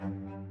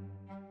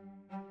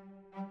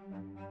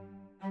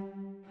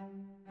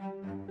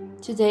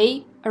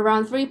Today,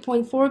 around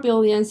 3.4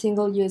 billion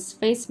single-use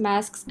face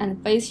masks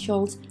and face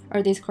shields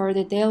are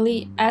discarded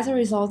daily as a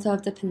result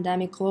of the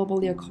pandemic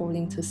globally,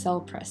 according to Cell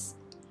Press.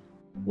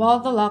 While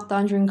the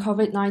lockdown during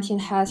COVID-19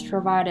 has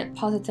provided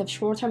positive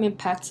short-term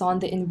impacts on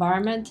the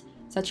environment,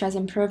 such as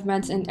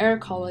improvements in air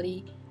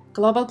quality,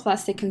 global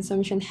plastic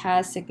consumption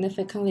has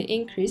significantly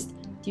increased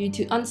due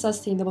to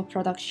unsustainable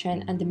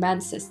production and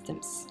demand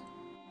systems.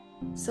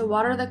 So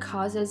what are the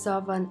causes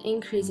of an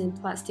increase in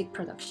plastic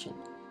production?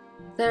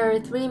 There are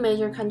three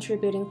major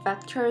contributing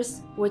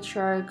factors, which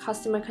are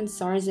customer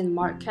concerns in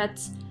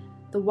markets,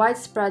 the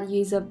widespread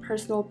use of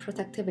personal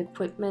protective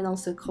equipment,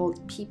 also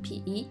called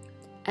PPE,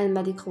 and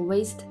medical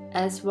waste,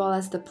 as well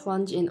as the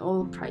plunge in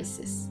oil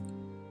prices.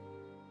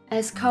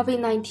 As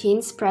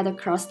COVID-19 spread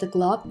across the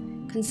globe,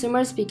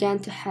 consumers began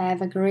to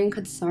have a growing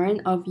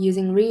concern of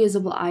using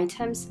reusable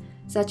items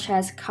such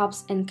as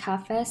cups and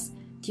cafes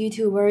due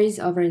to worries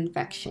over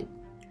infection.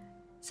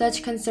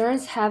 Such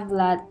concerns have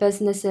led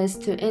businesses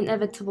to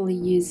inevitably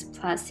use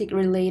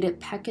plastic-related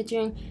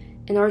packaging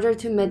in order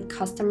to meet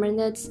customer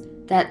needs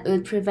that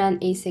would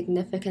prevent a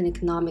significant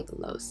economic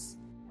loss.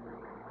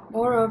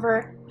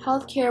 Moreover,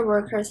 healthcare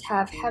workers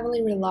have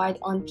heavily relied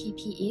on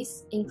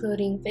PPEs,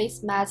 including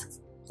face masks,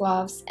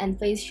 gloves, and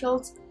face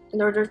shields,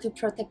 in order to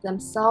protect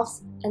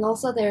themselves and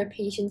also their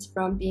patients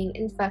from being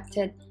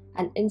infected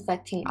and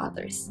infecting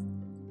others.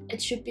 It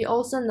should be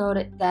also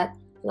noted that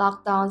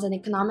lockdowns and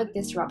economic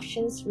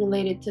disruptions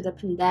related to the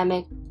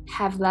pandemic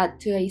have led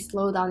to a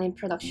slowdown in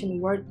production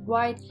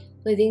worldwide,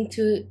 leading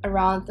to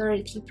around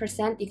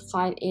 30%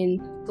 decline in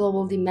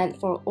global demand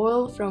for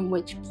oil from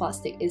which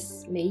plastic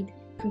is made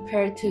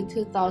compared to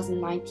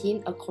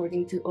 2019,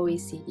 according to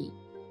OECD.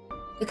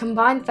 The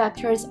combined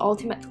factors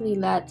ultimately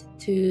led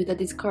to the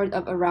discard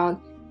of around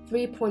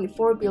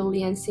 3.4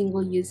 billion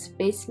single-use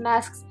face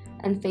masks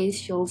and face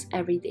shields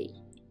every day.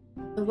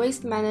 The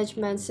waste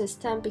management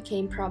system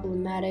became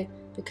problematic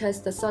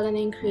because the sudden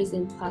increase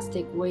in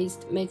plastic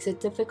waste makes it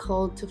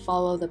difficult to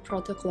follow the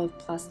protocol of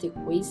plastic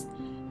waste,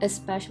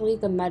 especially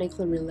the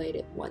medically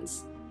related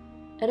ones.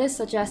 It is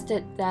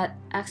suggested that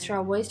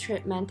extra waste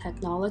treatment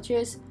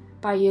technologies,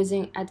 by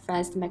using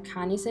advanced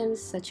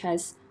mechanisms such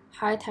as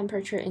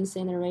high-temperature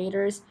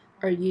incinerators,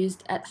 are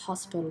used at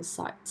hospital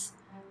sites.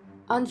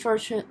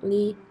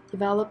 Unfortunately,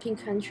 developing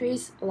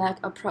countries lack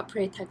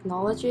appropriate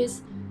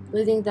technologies,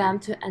 leading them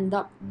to end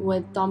up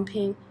with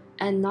dumping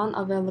and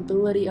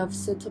non-availability of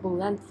suitable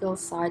landfill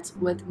sites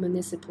with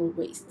municipal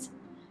waste.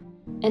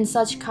 In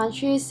such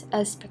countries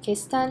as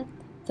Pakistan,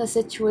 the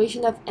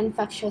situation of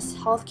infectious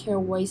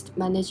healthcare waste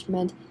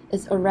management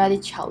is already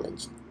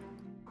challenged.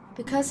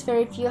 Because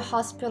very few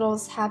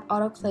hospitals have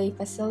autoclave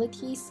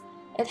facilities,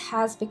 it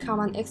has become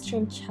an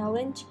extreme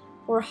challenge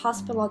for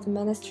hospital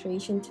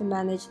administration to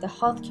manage the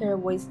healthcare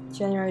waste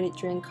generated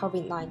during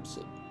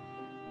COVID-19.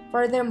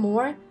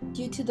 Furthermore,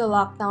 due to the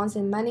lockdowns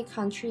in many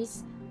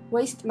countries,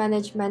 waste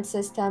management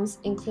systems,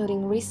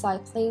 including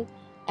recycling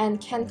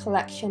and can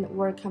collection,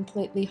 were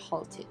completely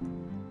halted.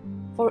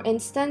 For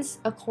instance,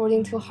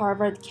 according to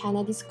Harvard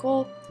Kennedy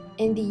School,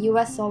 in the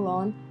US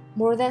alone,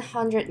 more than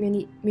 100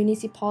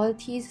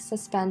 municipalities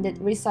suspended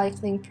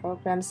recycling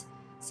programs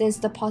since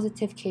the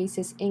positive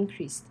cases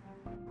increased.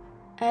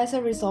 As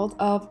a result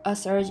of a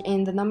surge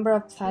in the number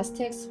of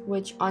plastics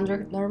which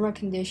under normal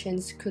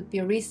conditions could be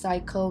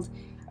recycled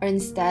or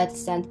instead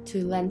sent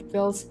to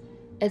landfills,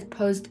 it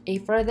posed a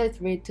further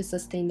threat to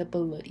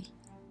sustainability.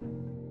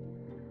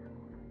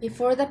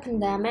 Before the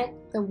pandemic,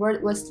 the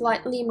world was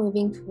slightly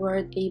moving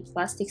toward a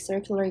plastic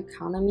circular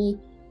economy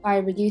by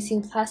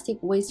reducing plastic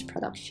waste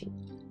production.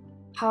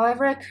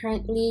 However,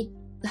 currently,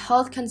 the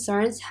health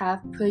concerns have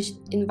pushed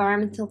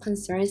environmental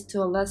concerns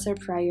to a lesser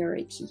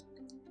priority.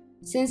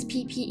 Since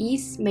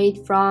PPEs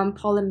made from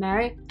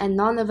polymeric and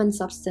non-woven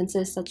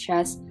substances such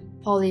as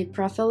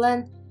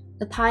polypropylene,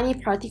 the tiny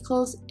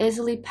particles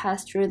easily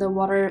pass through the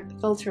water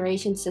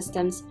filtration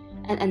systems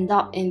and end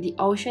up in the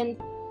ocean,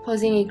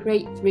 posing a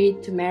great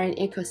threat to marine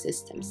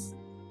ecosystems.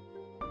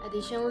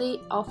 Additionally,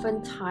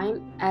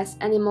 oftentimes, as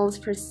animals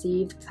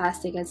perceived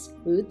plastic as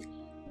food,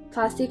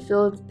 plastic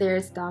filled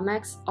their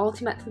stomachs,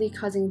 ultimately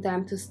causing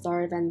them to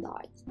starve and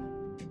die.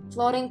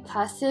 Floating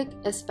plastic,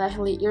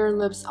 especially ear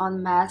loops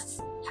on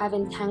masks, have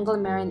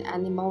entangled marine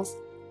animals,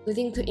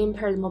 leading to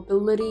impaired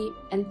mobility,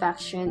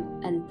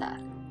 infection, and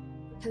death.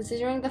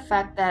 Considering the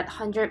fact that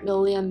 100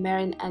 million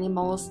marine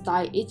animals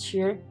die each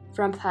year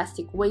from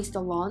plastic waste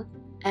alone,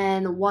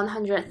 and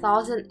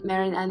 100,000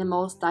 marine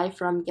animals die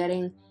from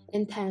getting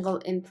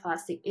entangled in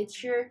plastic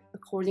each year,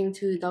 according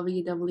to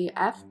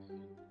WWF,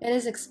 it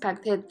is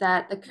expected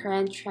that the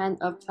current trend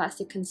of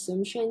plastic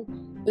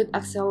consumption would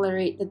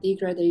accelerate the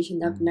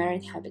degradation of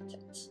marine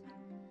habitats.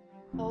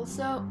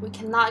 Also, we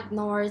cannot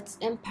ignore its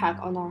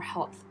impact on our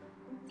health.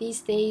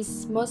 These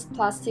days, most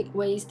plastic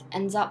waste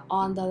ends up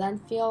on the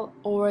landfill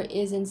or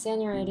is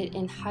incinerated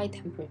in high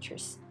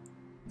temperatures.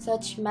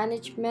 Such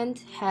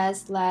management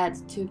has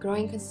led to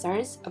growing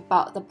concerns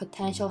about the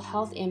potential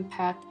health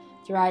impact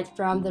derived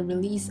from the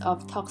release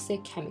of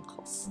toxic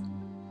chemicals.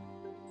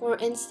 For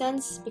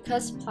instance,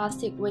 because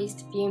plastic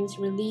waste fumes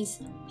release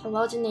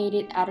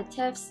halogenated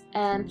additives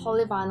and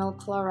polyvinyl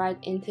chloride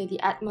into the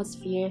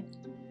atmosphere,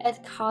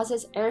 it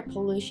causes air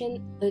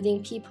pollution,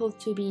 leading people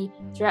to be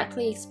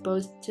directly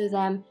exposed to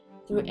them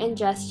through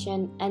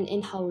ingestion and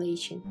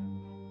inhalation.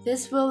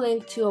 This will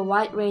link to a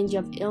wide range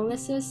of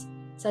illnesses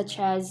such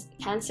as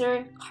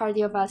cancer,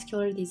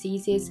 cardiovascular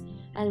diseases,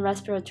 and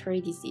respiratory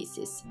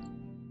diseases.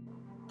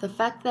 The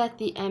fact that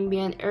the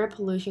ambient air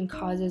pollution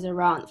causes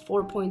around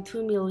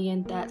 4.2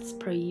 million deaths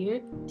per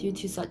year due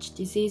to such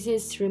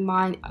diseases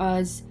remind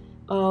us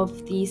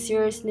of the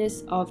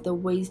seriousness of the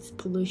waste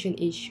pollution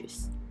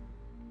issues.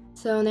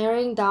 So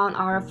narrowing down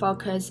our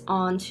focus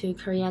onto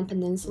Korean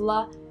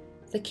Peninsula,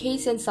 the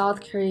case in South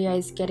Korea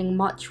is getting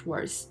much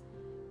worse.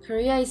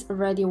 Korea is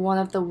already one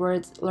of the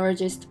world's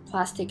largest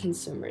plastic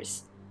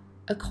consumers.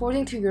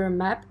 According to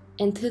Euromap,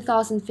 in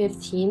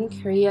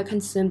 2015, Korea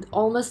consumed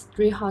almost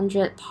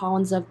 300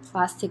 pounds of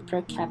plastic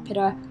per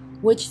capita,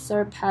 which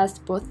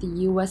surpassed both the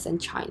US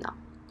and China.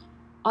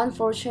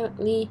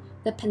 Unfortunately,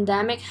 the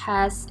pandemic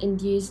has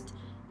induced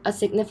a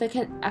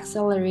significant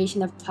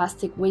acceleration of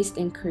plastic waste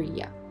in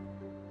Korea.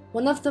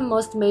 One of the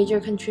most major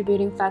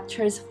contributing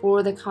factors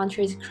for the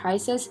country's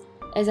crisis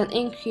is an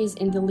increase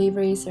in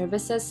delivery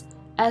services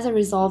as a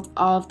result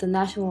of the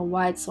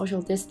nationwide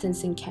social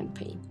distancing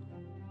campaign.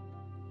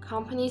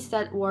 Companies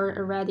that were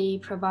already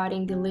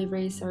providing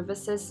delivery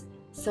services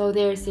saw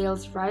their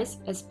sales rise,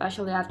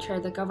 especially after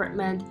the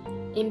government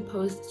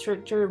imposed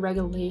stricter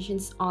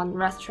regulations on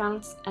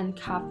restaurants and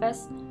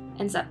cafes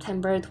in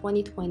September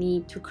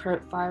 2020 to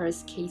curb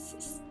virus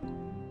cases.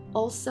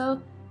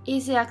 Also,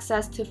 easy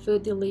access to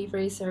food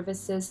delivery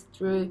services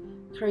through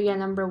Korea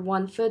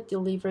 #1 food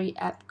delivery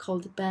app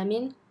called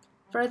Baemin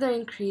further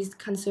increased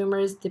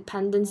consumers'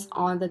 dependence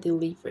on the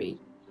delivery.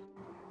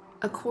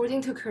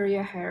 According to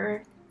Korea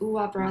Herald,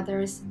 Ua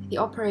Brothers, the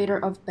operator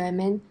of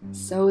Baemin,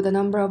 saw the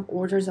number of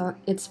orders on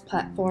its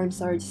platform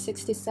surge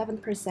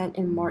 67%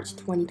 in March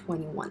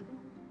 2021.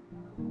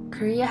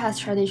 Korea has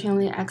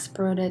traditionally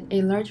exported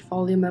a large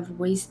volume of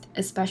waste,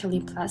 especially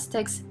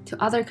plastics, to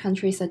other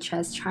countries such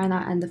as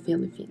China and the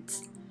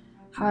Philippines.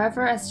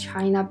 However, as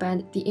China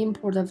banned the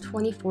import of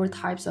 24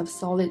 types of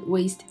solid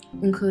waste,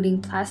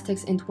 including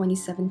plastics in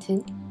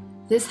 2017,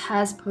 this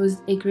has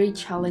posed a great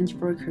challenge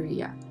for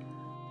Korea.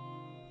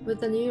 With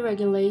the new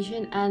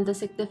regulation and the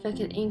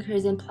significant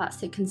increase in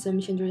plastic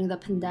consumption during the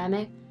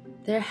pandemic,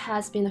 there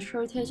has been a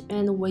shortage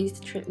in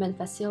waste treatment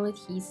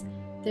facilities.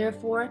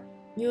 Therefore,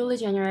 newly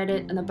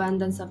generated an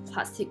abundance of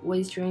plastic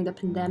waste during the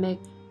pandemic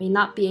may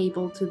not be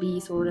able to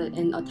be sorted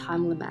in a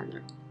timely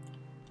manner.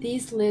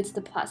 This leads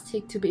the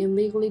plastic to be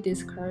illegally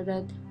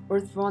discarded or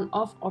thrown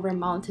off over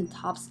mountain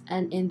tops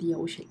and in the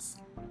oceans.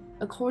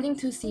 According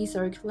to Sea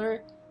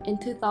Circular, in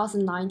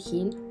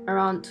 2019,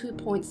 around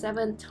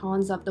 2.7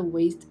 tons of the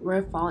waste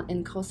were found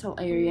in coastal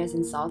areas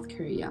in South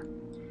Korea.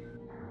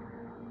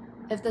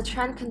 If the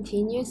trend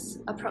continues,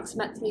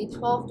 approximately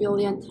 12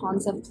 billion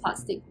tons of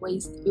plastic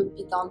waste would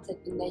be dumped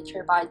in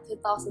nature by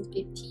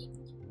 2050,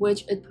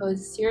 which would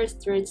pose serious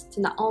threats to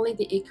not only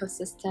the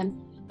ecosystem,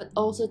 but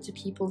also to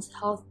people's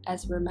health,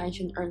 as were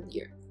mentioned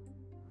earlier.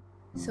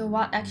 So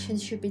what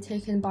actions should be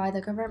taken by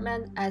the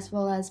government as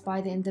well as by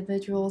the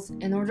individuals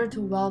in order to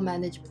well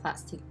manage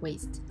plastic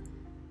waste?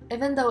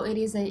 Even though it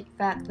is a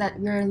fact that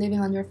we are living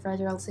under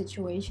fragile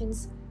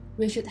situations,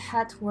 we should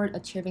head toward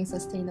achieving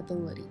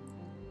sustainability.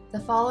 The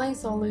following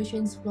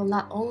solutions will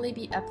not only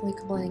be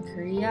applicable in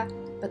Korea,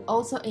 but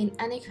also in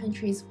any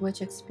countries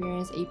which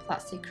experience a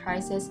plastic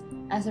crisis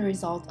as a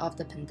result of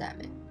the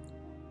pandemic.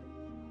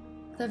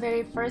 The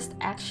very first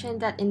action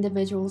that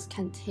individuals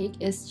can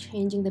take is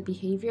changing the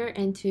behavior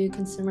into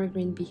consumer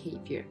green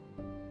behavior.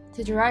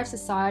 To drive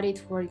society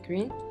toward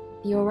green,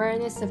 the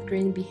awareness of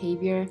green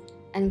behavior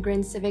and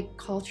green civic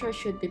culture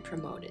should be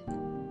promoted.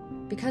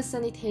 Because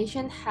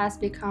sanitation has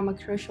become a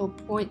crucial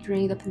point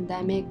during the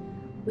pandemic,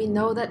 we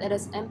know that it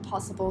is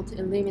impossible to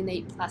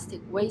eliminate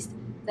plastic waste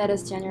that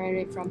is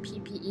generated from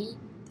PPE,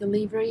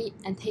 delivery,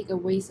 and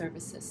takeaway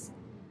services.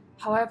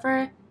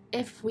 However,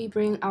 if we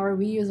bring our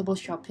reusable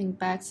shopping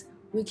bags,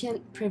 we can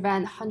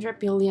prevent 100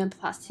 billion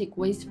plastic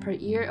waste per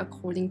year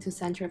according to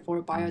Center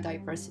for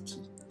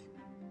Biodiversity.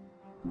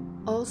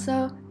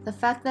 Also, the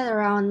fact that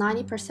around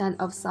 90%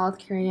 of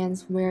South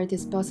Koreans wear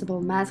disposable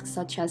masks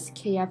such as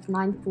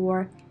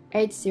KF94,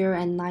 80,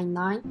 and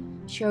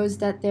 99 shows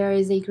that there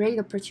is a great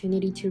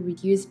opportunity to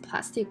reduce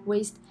plastic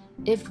waste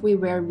if we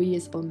wear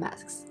reusable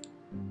masks.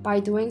 By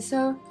doing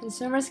so,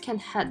 consumers can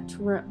head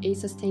toward a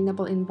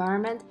sustainable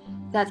environment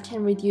that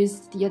can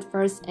reduce the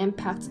adverse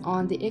impacts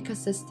on the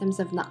ecosystems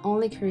of not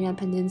only Korean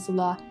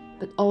Peninsula,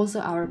 but also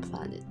our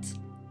planet.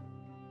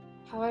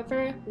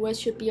 However, we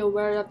should be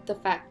aware of the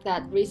fact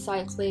that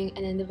recycling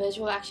and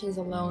individual actions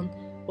alone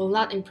will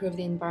not improve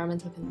the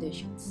environmental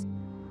conditions.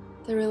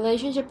 The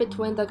relationship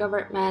between the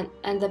government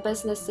and the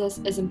businesses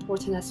is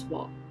important as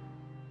well.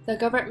 The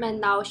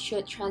government now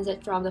should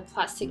transit from the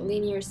plastic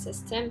linear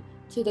system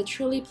to the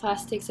truly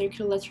plastic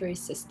circulatory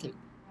system.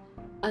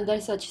 Under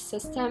such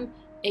system,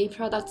 a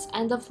product's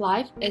end of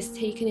life is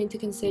taken into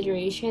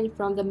consideration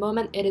from the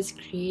moment it is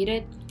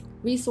created,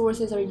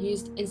 resources are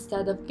used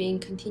instead of being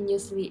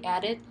continuously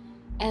added,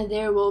 and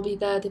there will be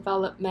the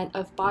development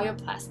of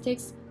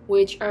bioplastics,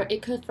 which are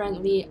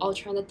eco-friendly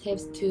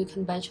alternatives to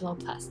conventional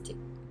plastic.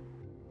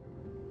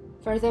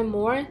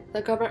 Furthermore,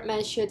 the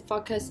government should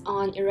focus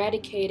on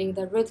eradicating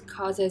the root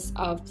causes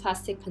of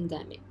plastic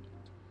pandemic.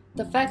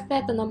 The fact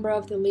that the number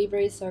of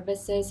delivery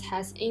services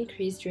has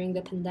increased during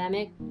the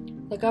pandemic,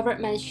 the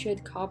government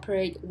should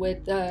cooperate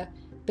with the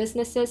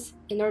businesses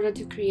in order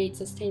to create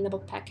sustainable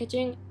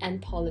packaging and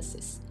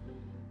policies.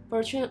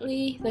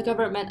 Fortunately, the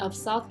government of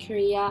South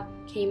Korea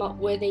came up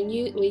with a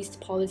new waste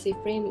policy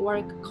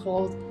framework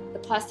called the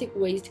Plastic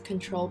Waste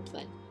Control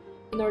Plan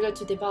in order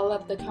to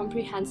develop the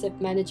comprehensive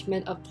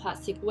management of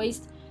plastic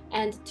waste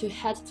and to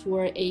head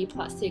toward a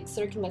plastic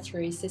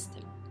circulatory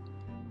system.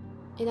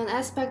 In an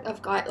aspect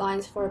of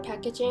guidelines for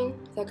packaging,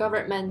 the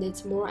government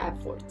needs more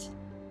effort.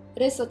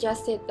 It is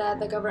suggested that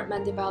the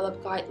government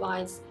develop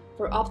guidelines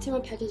for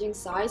optimal packaging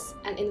size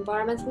and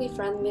environmentally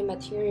friendly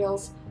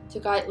materials to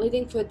guide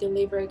leading food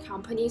delivery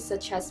companies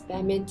such as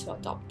Baemin to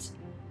adopt.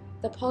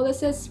 The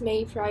policies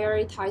may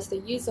prioritize the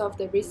use of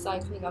the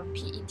recycling of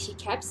PET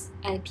caps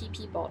and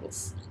PP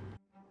bottles.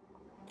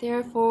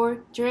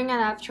 Therefore, during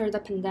and after the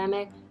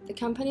pandemic, the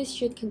companies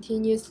should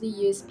continuously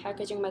use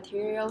packaging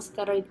materials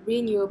that are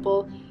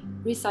renewable,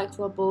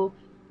 recyclable,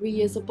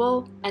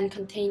 reusable, and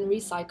contain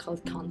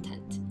recycled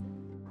content.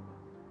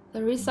 The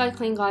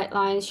recycling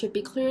guidelines should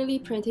be clearly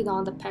printed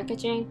on the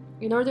packaging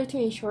in order to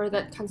ensure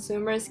that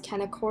consumers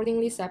can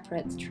accordingly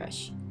separate the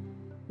trash.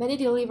 Many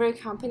delivery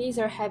companies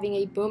are having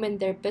a boom in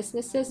their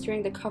businesses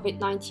during the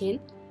COVID-19,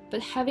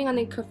 but having an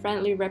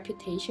eco-friendly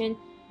reputation,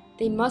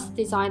 they must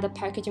design the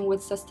packaging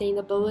with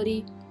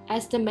sustainability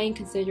as the main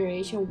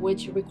consideration,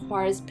 which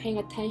requires paying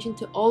attention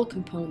to all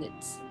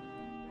components.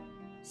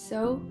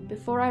 So,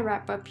 before I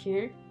wrap up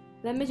here,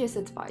 let me just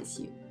advise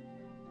you.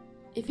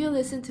 If you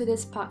listen to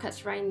this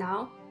podcast right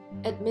now,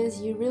 it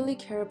means you really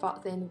care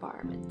about the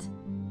environment.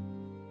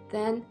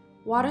 Then,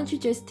 why don't you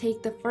just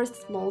take the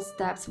first small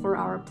steps for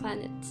our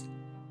planet?